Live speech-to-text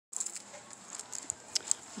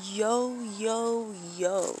Yo, yo,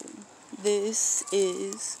 yo. This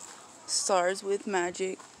is Stars with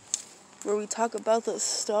Magic, where we talk about the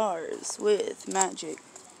stars with magic.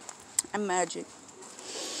 I'm Magic.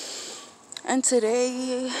 And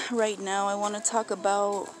today, right now, I want to talk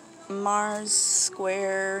about Mars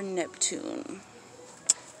square Neptune.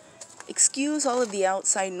 Excuse all of the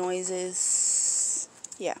outside noises.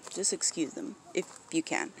 Yeah, just excuse them if you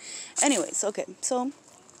can. Anyways, okay, so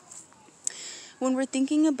when we're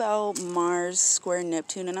thinking about Mars square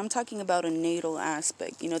Neptune, and I'm talking about a natal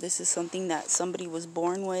aspect, this is something that somebody was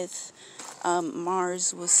born with.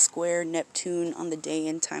 Mars was square Neptune on the day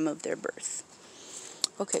and time of their birth.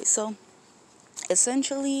 Okay, so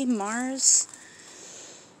essentially Mars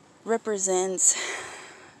represents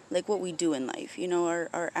like what we do in life,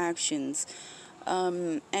 our actions.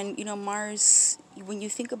 Mars, when you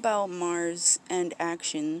think about Mars and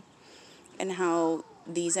action and how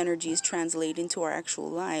these energies translate into our actual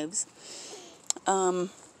lives,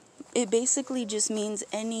 it basically just means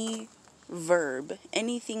any verb,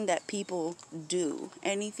 anything that people do,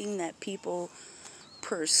 anything that people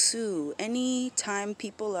pursue, any time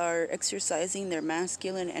people are exercising their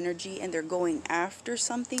masculine energy and they're going after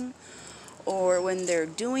something, or when they're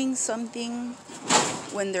doing something,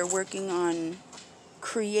 when they're working on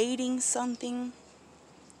creating something,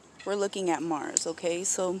 we're looking at Mars, okay?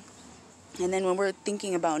 So, and then when we're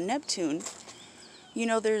thinking about Neptune,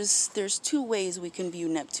 there's two ways we can view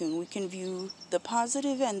Neptune. We can view the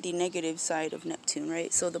positive and the negative side of Neptune,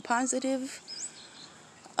 right? So the positive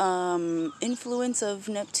influence of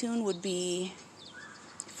Neptune would be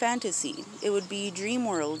fantasy. It would be dream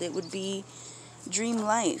world. It would be dream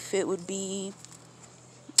life. It would be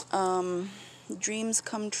dreams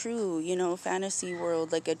come true, fantasy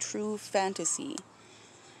world, like a true fantasy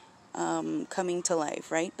coming to life,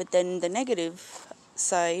 right? But then the negative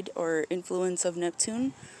side or influence of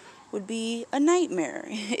Neptune would be a nightmare.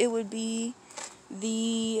 It would be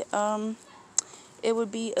it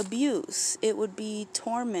would be abuse. It would be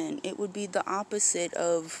torment. It would be the opposite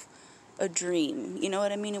of a dream. You know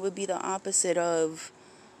what I mean? It would be the opposite of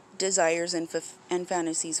desires and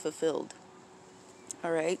fantasies fulfilled.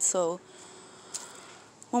 All right. So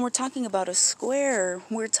when we're talking about a square,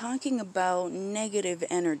 we're talking about negative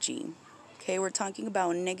energy. Okay, we're talking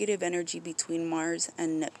about negative energy between Mars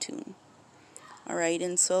and Neptune. All right,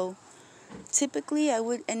 and so typically I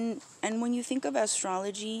would, and when you think of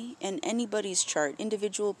astrology and anybody's chart,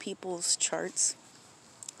 individual people's charts,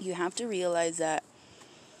 you have to realize that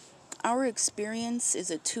our experience is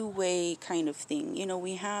a two-way kind of thing.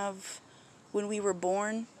 We have, when we were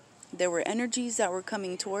born, there were energies that were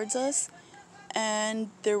coming towards us, and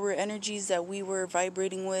there were energies that we were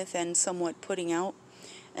vibrating with and somewhat putting out.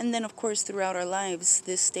 And then, of course, throughout our lives,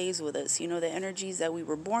 this stays with us. The energies that we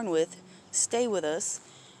were born with stay with us,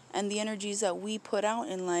 and the energies that we put out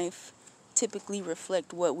in life typically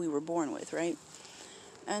reflect what we were born with, right?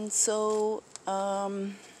 And so,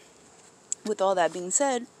 with all that being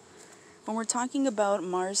said, when we're talking about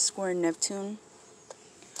Mars square Neptune,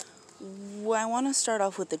 I want to start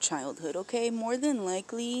off with the childhood, okay? More than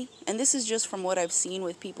likely, and this is just from what I've seen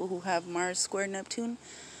with people who have Mars square Neptune,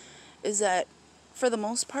 is that for the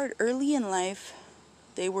most part, early in life,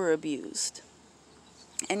 they were abused.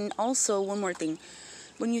 And also, one more thing.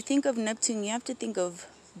 When you think of Neptune, you have to think of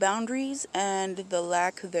boundaries and the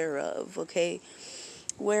lack thereof, okay?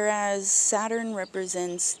 Whereas Saturn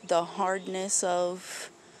represents the hardness of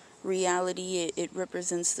reality, it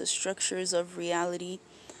represents the structures of reality.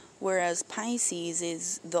 Whereas Pisces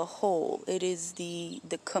is the whole. It is the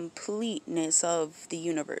completeness of the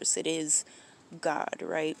universe. It is God,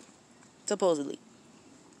 right? Supposedly.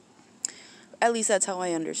 At least that's how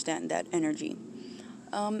I understand that energy.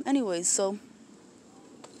 Anyways, so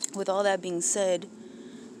with all that being said,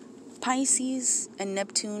 Pisces and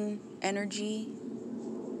Neptune energy,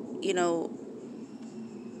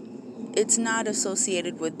 it's not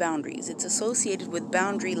associated with boundaries. It's associated with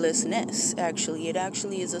boundarylessness, actually. It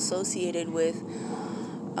actually is associated with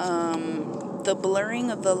the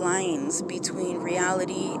blurring of the lines between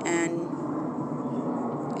reality and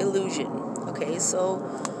illusion. Okay, so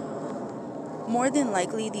more than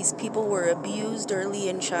likely these people were abused early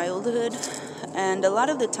in childhood, and a lot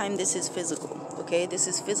of the time this is physical. Okay, this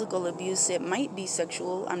is physical abuse. It might be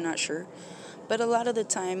sexual, I'm not sure, but a lot of the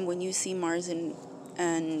time when you see Mars and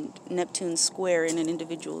Neptune square in an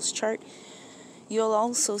individual's chart, you'll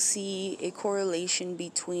also see a correlation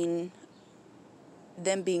between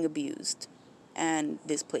them being abused and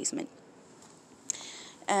displacement.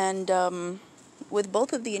 And with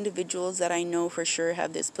both of the individuals that I know for sure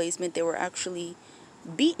have displacement, they were actually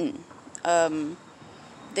beaten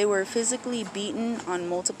They were physically beaten on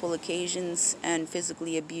multiple occasions and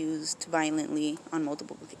physically abused violently on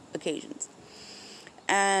multiple occasions.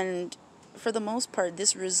 And for the most part,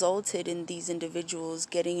 this resulted in these individuals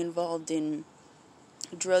getting involved in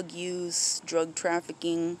drug use, drug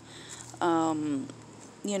trafficking,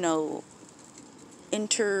 you know,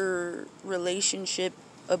 interrelationship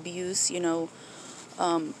abuse,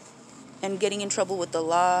 and getting in trouble with the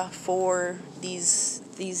law for these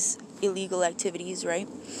illegal activities, right?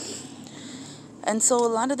 And so a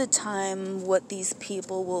lot of the time, what these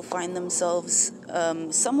people will find themselves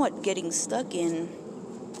somewhat getting stuck in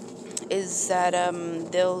is that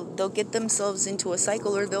they'll get themselves into a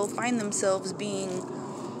cycle, or they'll find themselves being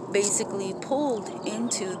basically pulled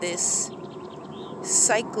into this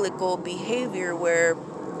cyclical behavior where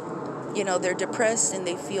they're depressed and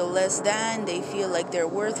they feel less than, they feel like they're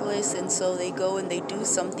worthless, and so they go and they do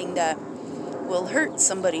something that will hurt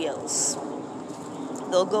somebody else.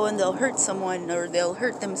 They'll go and they'll hurt someone, or they'll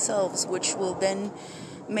hurt themselves, which will then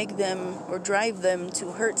make them or drive them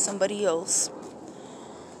to hurt somebody else.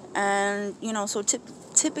 And so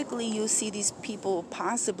typically you see these people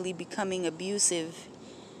possibly becoming abusive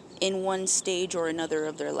in one stage or another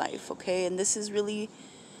of their life, okay? And this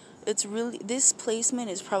placement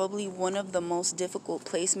is probably one of the most difficult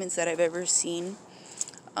placements that I've ever seen.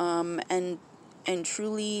 And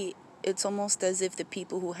truly, it's almost as if the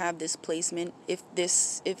people who have this placement, if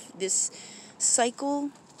this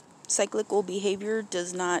cyclical behavior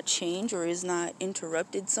does not change or is not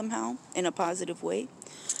interrupted somehow in a positive way,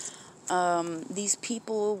 these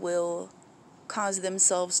people will cause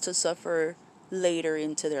themselves to suffer later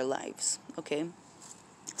into their lives, okay?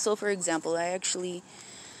 So for example,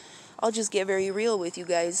 I'll just get very real with you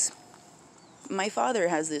guys. My father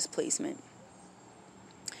has this placement.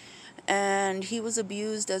 And he was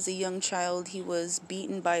abused as a young child. He was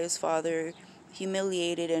beaten by his father,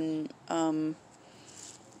 humiliated, and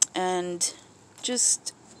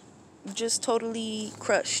just totally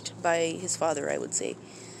crushed by his father, I would say.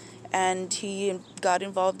 And he got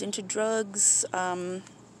involved into drugs.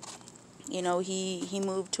 He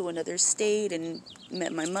moved to another state and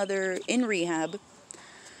met my mother in rehab.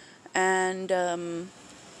 And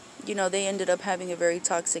they ended up having a very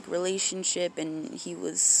toxic relationship, and he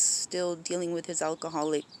was still dealing with his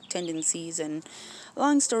alcoholic tendencies. And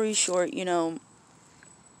long story short,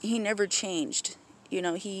 he never changed.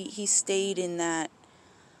 He stayed in that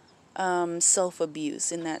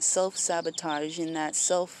self-abuse, in that self-sabotage, in that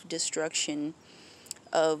self-destruction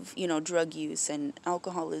of, drug use and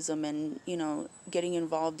alcoholism and, getting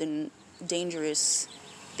involved in dangerous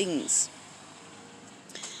things.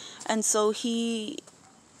 And so he,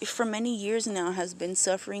 for many years now, has been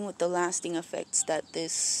suffering with the lasting effects that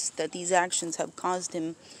these actions have caused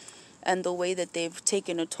him, and the way that they've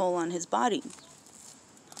taken a toll on his body.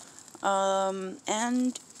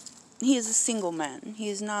 And he is a single man. He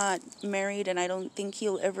is not married, and I don't think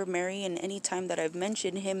he'll ever marry. And any time that I've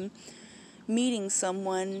mentioned him meeting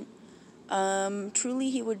someone, truly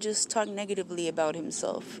he would just talk negatively about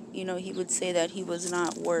himself. He would say that he was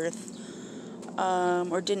not worth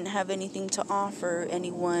or didn't have anything to offer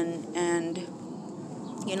anyone. And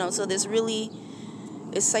so this really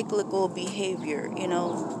is cyclical behavior.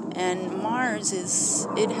 And Mars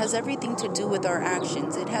it has everything to do with our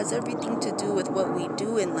actions. It has everything to do with what we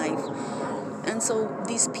do in life. And so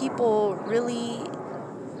these people really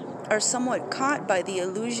are somewhat caught by the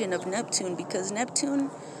illusion of Neptune, because Neptune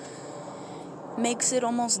makes it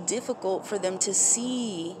almost difficult for them to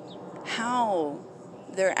see how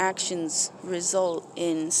their actions result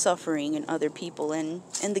in suffering in other people, and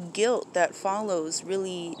the guilt that follows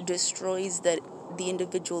really destroys the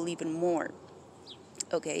individual even more,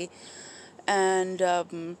 okay? And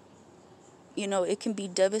it can be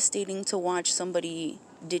devastating to watch somebody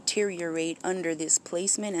deteriorate under this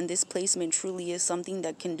placement, and this placement truly is something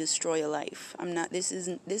that can destroy a life.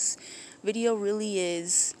 This video really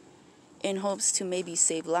is in hopes to maybe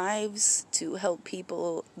save lives, to help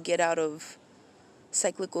people get out of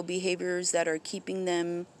cyclical behaviors that are keeping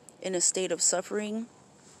them in a state of suffering.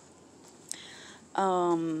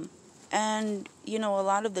 And a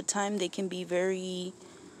lot of the time they can be very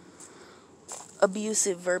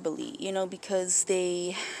abusive verbally, because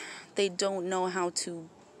they don't know how to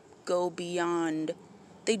go beyond.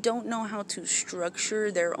 They don't know how to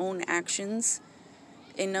structure their own actions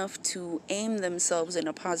enough to aim themselves in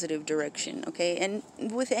a positive direction, okay? And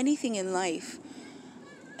with anything in life,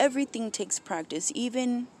 everything takes practice,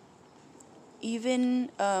 even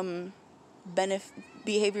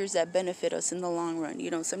behaviors that benefit us in the long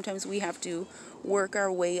run. Sometimes we have to work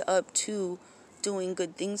our way up to doing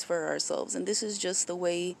good things for ourselves, and this is just the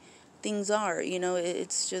way things are. It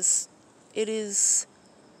is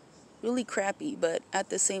really crappy, but at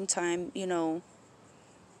the same time,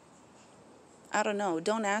 I don't know.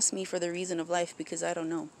 Don't ask me for the reason of life because I don't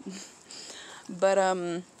know. But,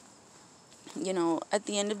 at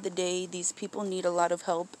the end of the day, these people need a lot of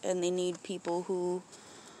help, and they need people who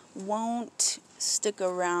won't stick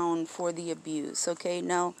around for the abuse, okay?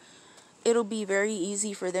 Now, it'll be very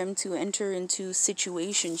easy for them to enter into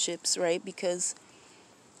situationships, right? Because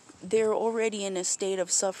they're already in a state of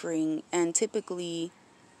suffering, and typically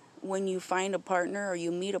when you find a partner or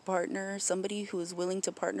you meet a partner, somebody who is willing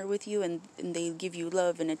to partner with you, and they give you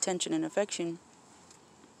love and attention and affection,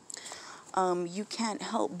 you can't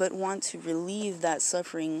help but want to relieve that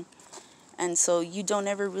suffering. And so you don't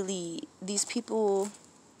ever really, these people,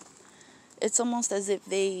 it's almost as if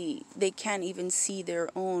they can't even see their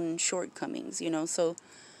own shortcomings, so,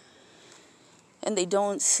 and they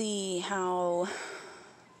don't see how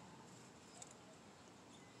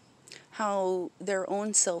their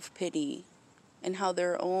own self-pity and how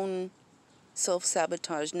their own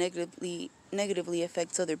self-sabotage negatively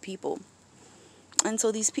affects other people. And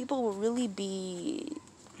so these people will really be,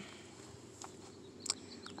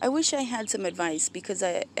 I wish I had some advice, because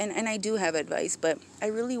I do have advice, but I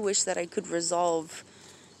really wish that I could resolve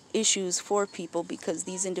issues for people, because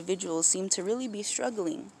these individuals seem to really be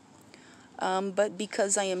struggling. But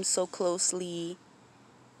because I am so closely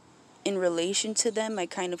in relation to them, I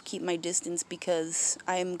kind of keep my distance, because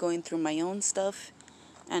I am going through my own stuff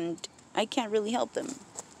and I can't really help them.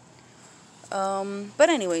 But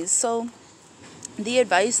anyways, so the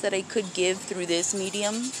advice that I could give through this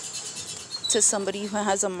medium to somebody who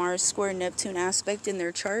has a Mars square Neptune aspect in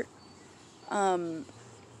their chart, I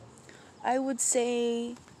would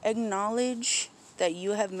say acknowledge that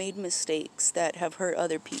you have made mistakes that have hurt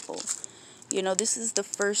other people. This is the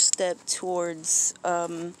first step towards,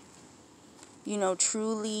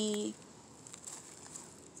 truly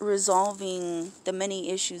resolving the many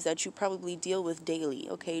issues that you probably deal with daily,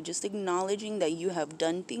 okay? Just acknowledging that you have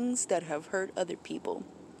done things that have hurt other people,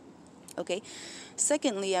 okay?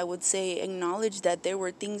 Secondly, I would say acknowledge that there were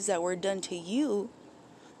things that were done to you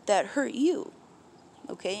that hurt you,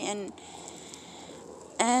 okay?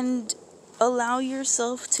 And allow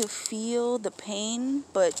yourself to feel the pain,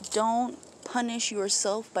 but don't punish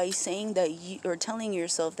yourself by saying that or telling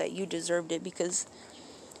yourself that you deserved it, because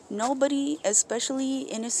nobody, especially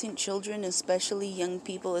innocent children, especially young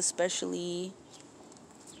people, especially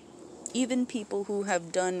even people who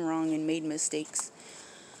have done wrong and made mistakes,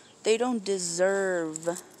 they don't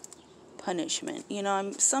deserve punishment.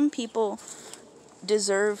 Some people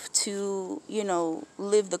deserve to,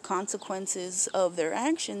 live the consequences of their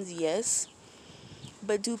actions, yes,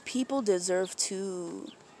 but do people deserve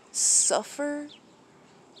to suffer?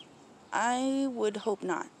 I would hope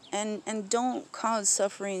not. And don't cause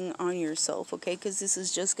suffering on yourself, okay? Because this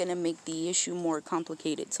is just going to make the issue more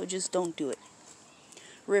complicated. So just don't do it.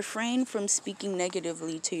 Refrain from speaking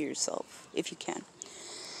negatively to yourself if you can.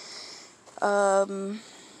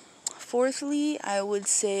 Fourthly, I would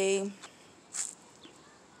say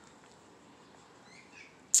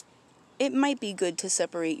it might be good to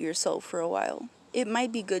separate yourself for a while. It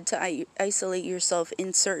might be good to isolate yourself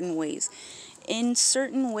in certain ways. In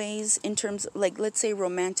certain ways, in terms of, like, let's say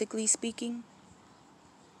romantically speaking,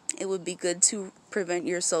 it would be good to prevent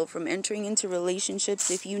yourself from entering into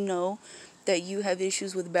relationships if you know that you have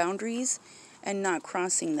issues with boundaries and not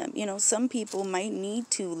crossing them. Some people might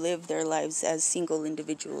need to live their lives as single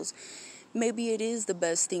individuals. Maybe it is the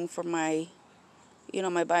best thing for my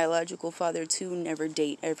biological father to never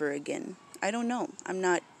date ever again. I don't know. I'm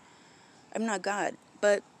not God,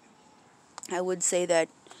 but I would say that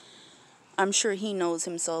I'm sure he knows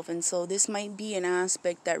himself, and so this might be an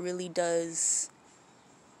aspect that really does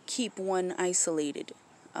keep one isolated.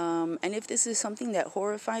 And if this is something that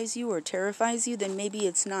horrifies you or terrifies you, then maybe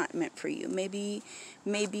it's not meant for you. Maybe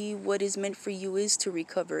what is meant for you is to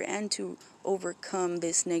recover and to overcome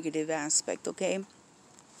this negative aspect, okay?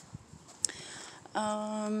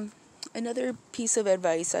 Another piece of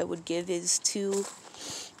advice I would give is to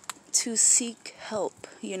seek help,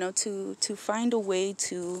 to find a way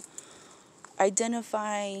to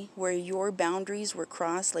identify where your boundaries were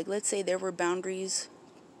crossed. Like, let's say there were boundaries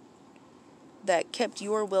that kept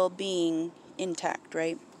your well-being intact,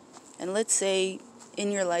 right? And let's say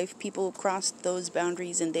in your life people crossed those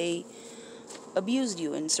boundaries and they abused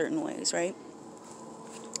you in certain ways, right?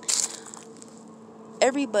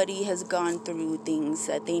 Everybody has gone through things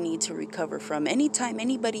that they need to recover from. Anytime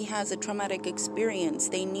anybody has a traumatic experience,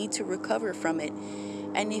 they need to recover from it.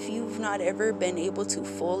 And if you've not ever been able to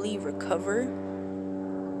fully recover,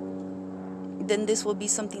 then this will be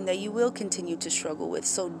something that you will continue to struggle with.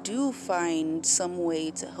 So do find some way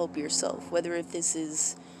to help yourself, whether if this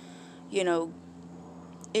is, you know,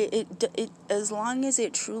 as long as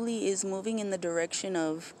it truly is moving in the direction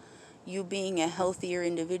of you being a healthier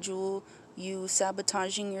individual, you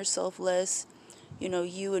sabotaging yourself less, you know,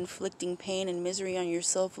 you inflicting pain and misery on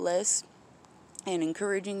yourself less, and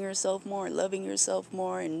encouraging yourself more, loving yourself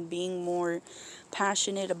more, and being more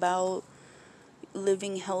passionate about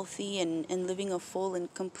living healthy and living a full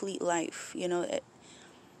and complete life. You know,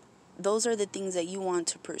 those are the things that you want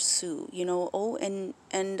to pursue, you know. Oh,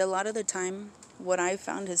 and a lot of the time, what I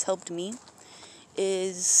found has helped me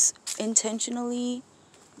is intentionally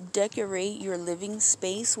decorate your living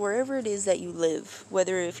space wherever it is that you live,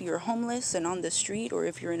 whether if you're homeless and on the street, or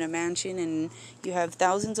if you're in a mansion and you have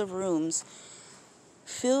thousands of rooms.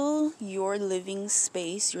 Fill your living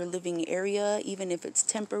space, your living area, even if it's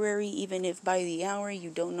temporary, even if by the hour you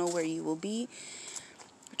don't know where you will be.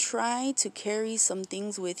 Try to carry some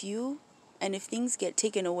things with you, and if things get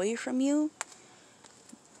taken away from you,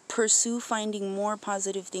 pursue finding more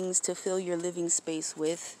positive things to fill your living space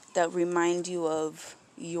with that remind you of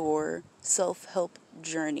your self-help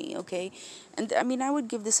journey, okay? And I mean, I would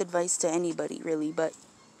give this advice to anybody, really, but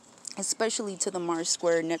especially to the Mars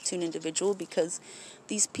square Neptune individual, because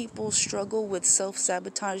these people struggle with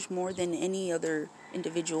self-sabotage more than any other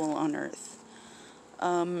individual on Earth.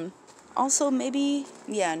 Also, maybe,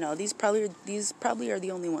 yeah, no, these probably are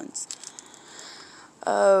the only ones.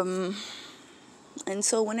 And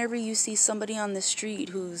so whenever you see somebody on the street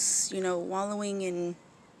who's, you know, wallowing in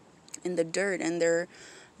the dirt, and they're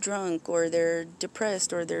drunk, or they're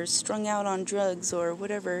depressed, or they're strung out on drugs, or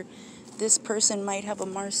whatever, this person might have a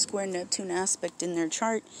Mars square Neptune aspect in their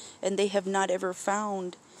chart, and they have not ever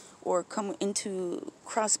found or come into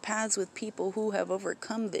cross paths with people who have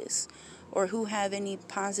overcome this, or who have any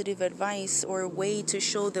positive advice or way to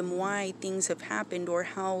show them why things have happened, or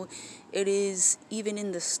how it is even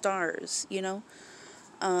in the stars, you know.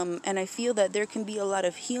 And I feel that there can be a lot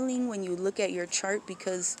of healing when you look at your chart,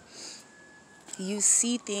 because you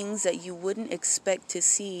see things that you wouldn't expect to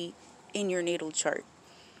see in your natal chart.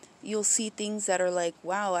 You'll see things that are like,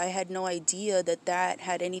 wow, I had no idea that that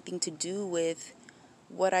had anything to do with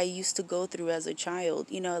what I used to go through as a child.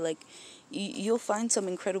 You know, like, you'll find some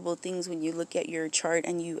incredible things when you look at your chart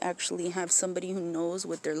and you actually have somebody who knows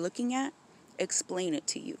what they're looking at explain it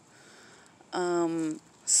to you.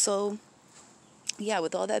 So yeah,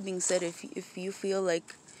 with all that being said, if you feel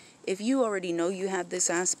like, if you already know you have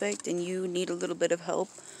this aspect and you need a little bit of help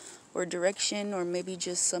or direction, or maybe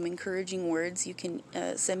just some encouraging words, you can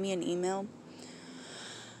send me an email.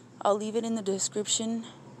 I'll leave it in the description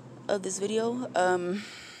of this video.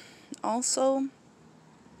 Also,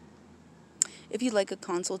 if you'd like a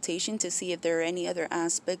consultation to see if there are any other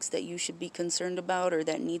aspects that you should be concerned about, or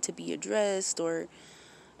that need to be addressed, or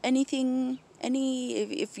anything,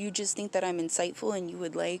 if you just think that I'm insightful and you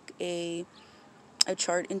would like a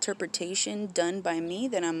chart interpretation done by me,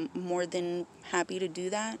 then I'm more than happy to do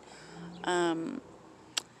that.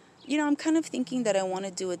 You know, I'm kind of thinking that I want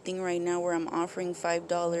to do a thing right now where I'm offering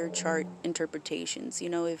 $5 chart interpretations. You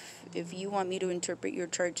know, if you want me to interpret your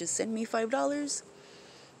chart, just send me $5,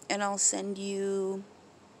 and I'll send you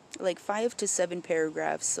like 5 to 7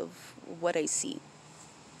 paragraphs of what I see.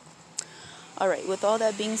 All right, with all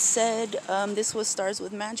that being said, this was Stars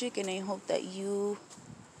with Magic, and I hope that you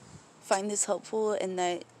find this helpful, and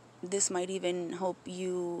that this might even help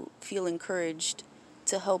you feel encouraged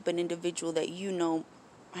to help an individual that you know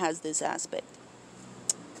has this aspect.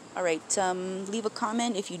 All right, leave a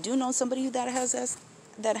comment if you do know somebody that has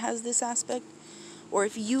this aspect, or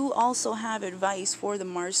if you also have advice for the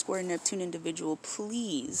Mars square Neptune individual,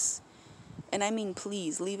 please, and I mean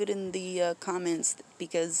please, leave it in the comments,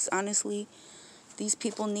 because honestly, these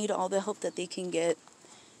people need all the help that they can get,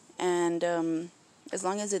 and as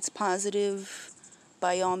long as it's positive,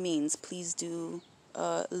 by all means, please do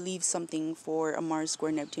leave something for a Mars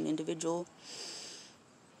square Neptune individual.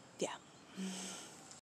 Yeah.